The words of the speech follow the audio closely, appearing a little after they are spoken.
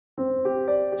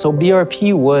So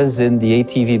BRP was in the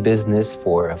ATV business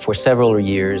for several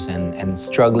years and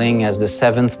struggling as the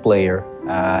seventh player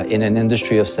in an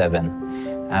industry of seven.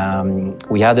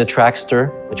 We had a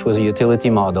Trackster, which was a utility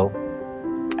model,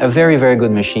 a very, very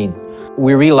good machine.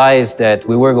 We realized that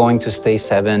we were going to stay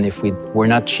seven if we were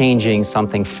not changing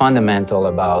something fundamental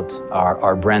about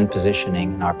our brand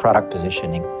positioning and our product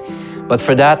positioning. But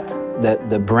for that,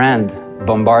 the brand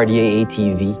Bombardier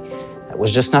ATV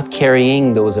was just not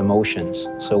carrying those emotions.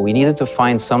 So we needed to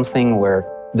find something where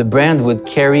the brand would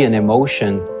carry an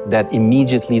emotion that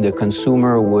immediately the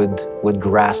consumer would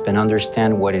grasp and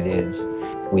understand what it is.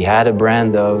 We had a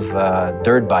brand of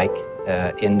dirt bike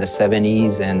in the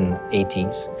 70s and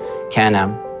 80s,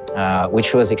 Can-Am,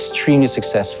 which was extremely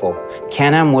successful.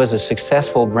 Can-Am was a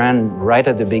successful brand right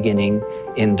at the beginning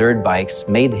in dirt bikes,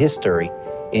 made history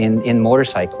in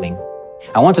motorcycling.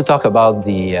 I want to talk about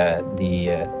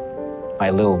my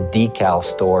little decal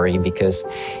story because,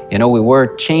 you know, we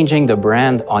were changing the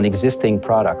brand on existing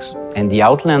products, and the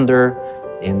Outlander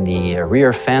in the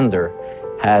rear fender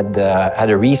had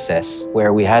a recess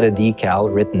where we had a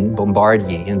decal written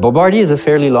Bombardier. And Bombardier is a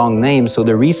fairly long name, so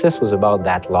the recess was about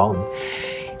that long.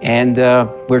 And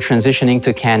we're transitioning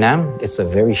to Can-Am. It's a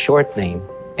very short name,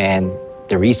 and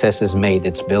the recess is made,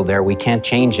 it's built there. We can't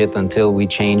change it until we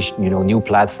change, you know, new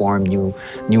platform,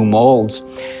 new molds.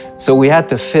 So we had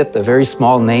to fit a very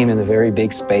small name in a very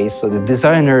big space. So the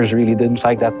designers really didn't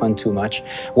like that one too much.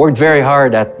 Worked very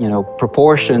hard at, you know,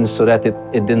 proportions so that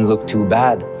it didn't look too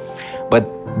bad. But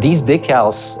these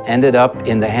decals ended up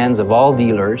in the hands of all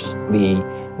dealers. We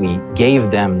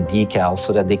gave them decals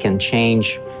so that they can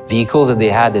change vehicles that they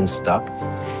had in stock.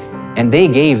 And they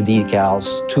gave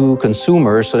decals to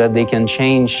consumers so that they can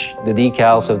change the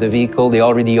decals of the vehicle they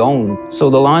already own. So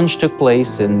the launch took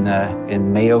place in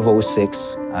May of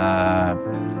 '06,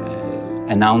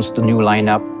 announced the new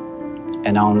lineup,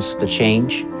 announced the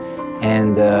change.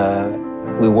 And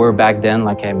we were back then,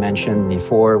 like I mentioned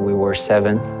before, we were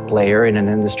seventh player in an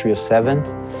industry of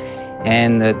seventh.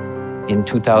 And in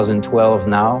 2012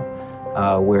 now,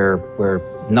 we're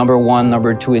number one,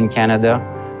 number two in Canada,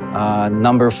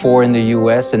 number 4 in the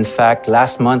US. In fact,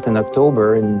 last month in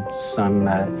October, in some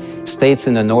states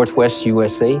in the Northwest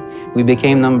USA, we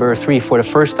became number 3 for the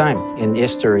first time in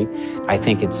history. I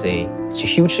think it's a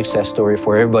huge success story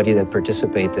for everybody that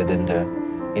participated in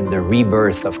the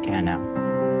rebirth of Can-Am.